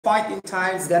point in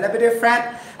time is gonna be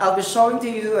different. I'll be showing to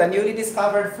you a newly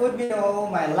discovered food menu,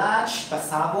 my lunch,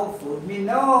 Pasabog food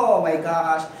menu. Oh my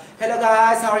gosh. Hello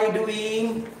guys, how are you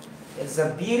doing? It's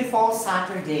a beautiful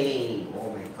Saturday.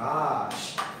 Oh my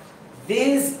gosh.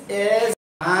 This is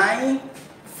my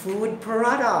food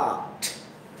product.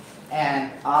 And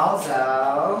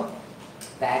also,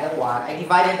 the other one, I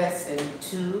divided this in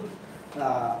two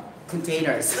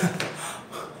containers.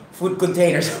 Food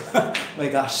containers. Oh my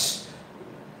gosh.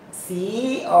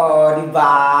 See? Oh,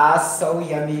 diba? So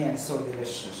yummy and so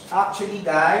delicious. Actually,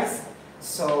 guys,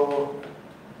 so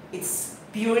it's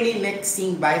purely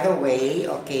mixing, by the way,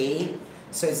 okay?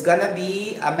 So it's gonna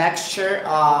be a mixture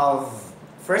of,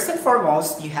 first and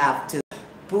foremost, you have to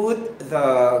put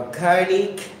the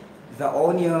garlic, the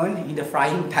onion in the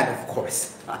frying pan, of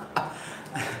course.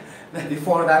 Then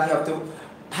before that, you have to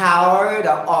pour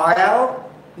the oil.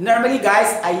 Normally,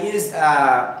 guys, I use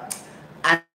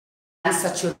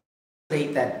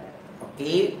unsaturated,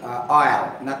 okay,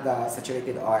 oil, not the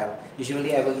saturated oil.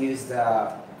 Usually, I will use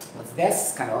the, what's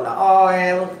this? Canola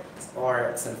oil,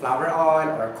 or sunflower oil,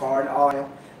 or corn oil.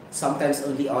 Sometimes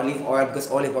only olive oil,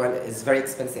 because olive oil is very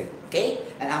expensive, okay?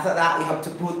 And after that, you have to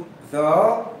put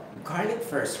the garlic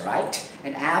first, right?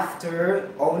 And after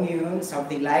onion,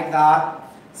 something like that.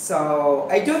 So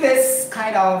I do this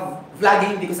kind of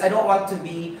vlogging because I don't want to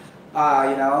be,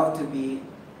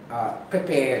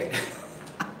 prepared.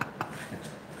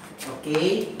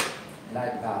 Okay,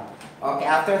 like that. Okay,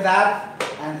 after that,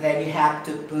 and then you have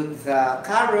to put the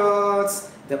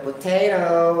carrots, the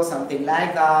potato, something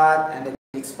like that, and then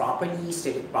mix properly,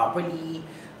 stir it properly.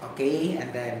 Okay,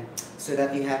 and then so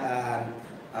that you have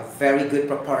a very good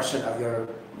proportion of your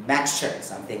mixture,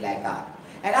 something like that.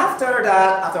 And after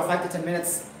that, after 5 to 10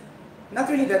 minutes, not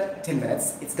really that 10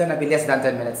 minutes, it's gonna be less than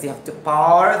 10 minutes, you have to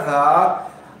pour the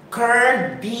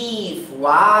corned beef.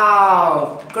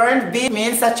 Wow! Corned beef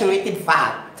means saturated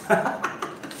fat.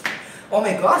 Oh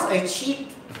my gosh, I cheat.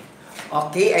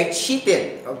 Okay, I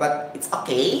cheated, but it's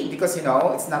okay because you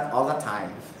know, it's not all the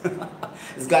time.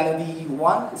 It's gonna be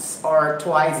once or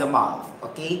twice a month,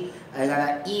 okay? I'm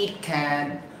gonna eat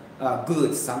canned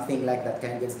goods, something like that,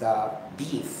 canned goods, the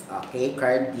beef, okay,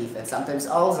 corned beef, and sometimes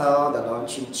also the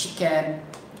luncheon chicken,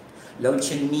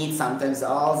 luncheon meat, sometimes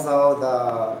also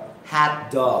the hot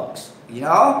dogs, you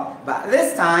know? But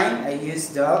this time, I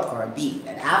used the corned beef.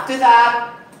 And after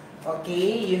that,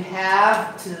 okay, you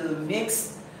have to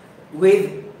mix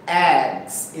with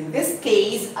eggs. In this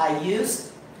case, I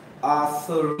used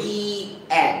 3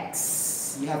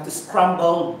 eggs. You have to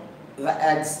scramble the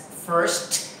eggs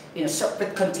first in a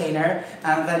separate container,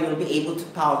 and then you'll be able to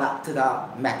pour that to the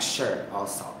mixture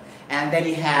also. And then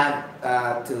you have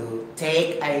to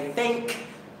take, I think,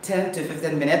 10 to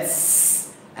 15 minutes.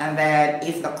 And then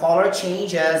if the color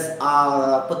changes,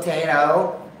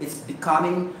 potato is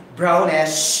becoming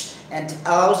brownish, and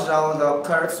also the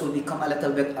carrots will become a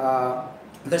little bit,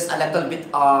 there's a little bit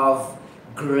of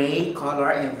gray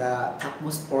color in the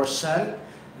topmost portion,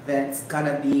 then it's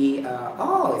gonna be,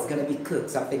 it's gonna be cooked,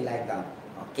 something like that,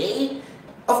 okay?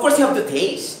 Of course, you have to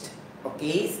taste,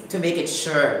 okay, to make it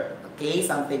sure, okay,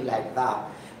 something like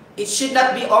that. It should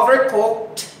not be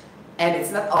overcooked, and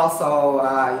it's not also,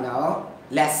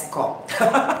 less cooked,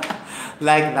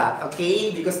 like that,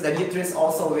 okay? Because the nutrients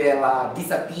also will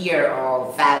disappear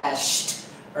or vanish,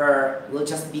 or will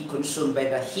just be consumed by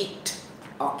the heat,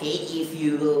 okay, if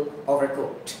you will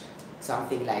overcooked,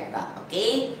 something like that,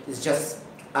 okay? It's just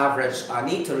average.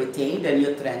 Need to retain the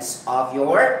nutrients of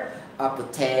your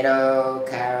potato,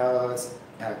 carrots,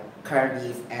 corned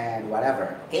beef, and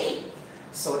whatever, okay?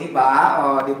 So, diba?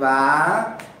 Oh,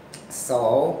 diba?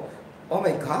 So, oh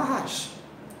my gosh.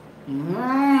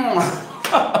 Mmm.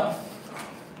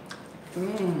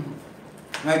 Mmm.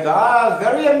 My God,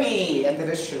 very yummy and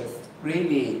delicious.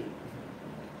 Really.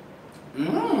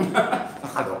 Mmm.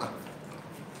 Nakaloka.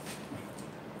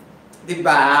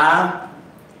 Diba?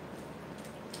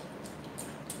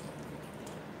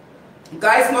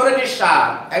 Guys, mura din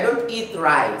siya. I don't eat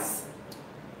rice.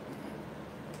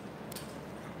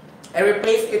 I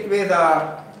replace it with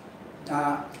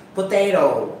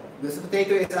potato. Because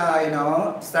potato is,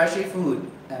 starchy food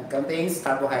and contains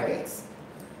carbohydrates.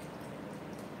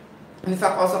 In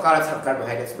fact, also carrots have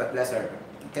carbohydrates, but lesser.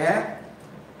 Okay?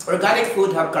 Organic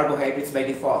food have carbohydrates by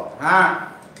default, by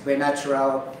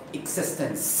natural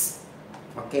existence.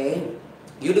 Okay?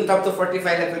 You don't have to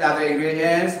fortify it with other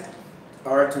ingredients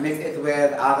or to mix it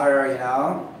with other,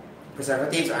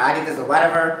 preservatives or additives or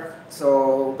whatever.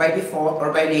 So by default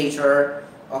or by nature,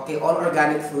 okay, all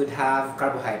organic food have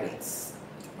carbohydrates.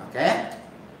 Okay?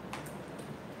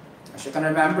 As you can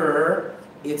remember,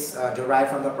 it's derived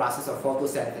from the process of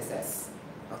photosynthesis.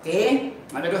 Okay?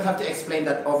 And I don't have to explain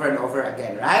that over and over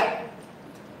again, right?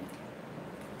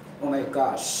 Oh my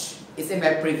gosh. It's in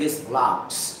my previous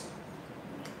vlogs.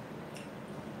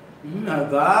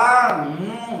 Naga!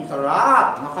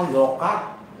 Sarap!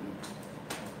 Nakaloka!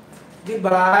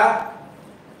 Diba?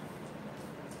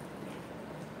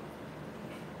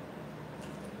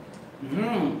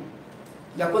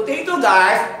 The potato,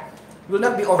 guys, will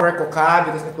not be overcooked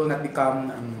because it will not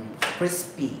become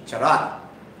crispy. Charot.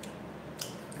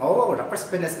 Oh, the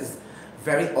crispiness is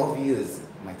very obvious.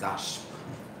 Oh my gosh.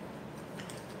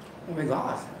 Oh my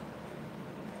gosh.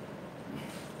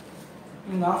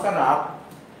 Sarap.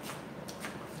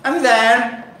 And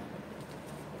then,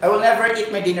 I will never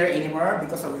eat my dinner anymore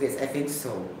because of this. I think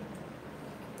so.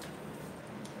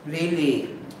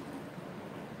 Really.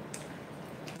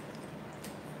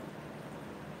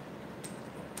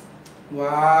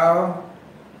 Wow.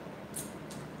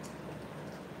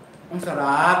 Ang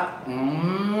sarap.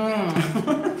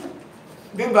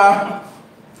 Diba?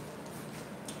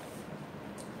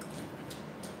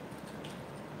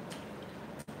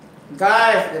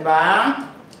 Guys, diba?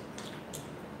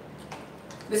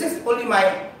 This is only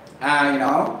my,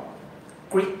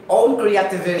 own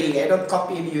creativity. I don't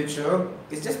copy in YouTube.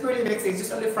 It's just really mixing. It's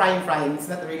just only frying. It's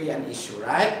not really an issue,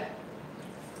 right?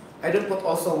 I don't put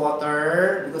also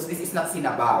water because this is not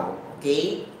sinabaw,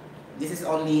 okay? This is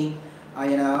only,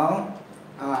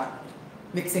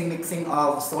 mixing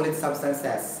of solid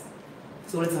substances.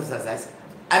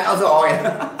 And also oil.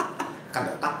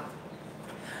 Kalota.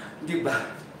 Diba?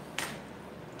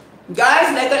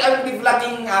 Guys, later I will be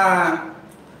vlogging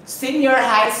senior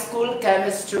high school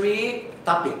chemistry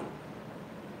topic.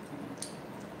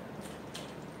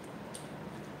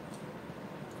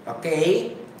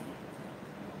 Okay?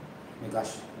 Oh my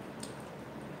gosh.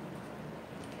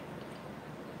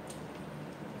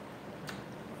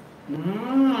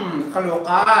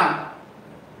 Kaloka.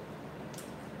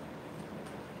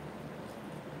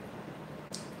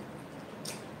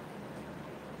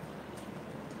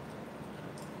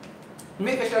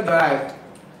 Make siya, guys.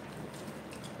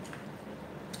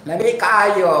 Lamig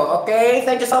kaayo. Okay,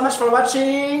 thank you so much for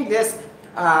watching this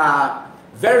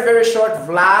very short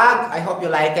vlog. I hope you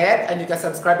like it, and you can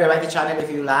subscribe to the channel if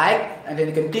you like, and then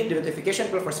you can click the notification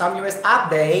bell for some newest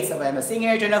updates of I'm a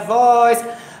singer, turn a voice.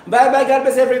 Bye bye, God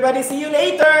bless everybody. See you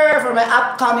later for my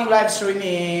upcoming live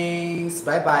streamings.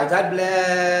 Bye bye, God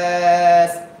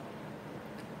bless.